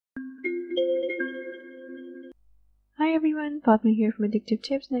Hi everyone, Fatma here from Addictive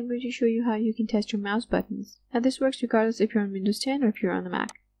Tips, and I'm going to show you how you can test your mouse buttons. Now this works regardless if you're on Windows 10 or if you're on the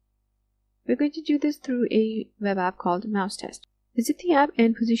Mac. We're going to do this through a web app called Mouse Test. Visit the app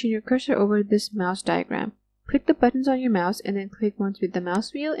and position your cursor over this mouse diagram. Click the buttons on your mouse and then click once with the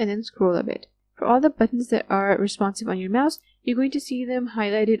mouse wheel and then scroll a bit. For all the buttons that are responsive on your mouse, you're going to see them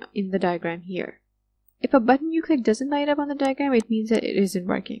highlighted in the diagram here. If a button you click doesn't light up on the diagram, it means that it isn't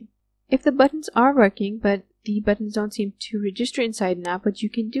working. If the buttons are working, but the buttons don't seem to register inside an app, what you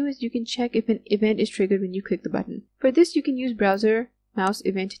can do is you can check if an event is triggered when you click the button. For this, you can use Browser Mouse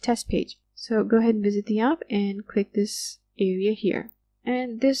Event Test Page. So go ahead and visit the app and click this area here.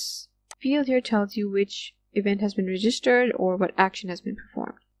 And this field here tells you which event has been registered or what action has been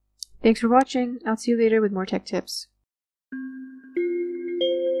performed. Thanks for watching. I'll see you later with more tech tips.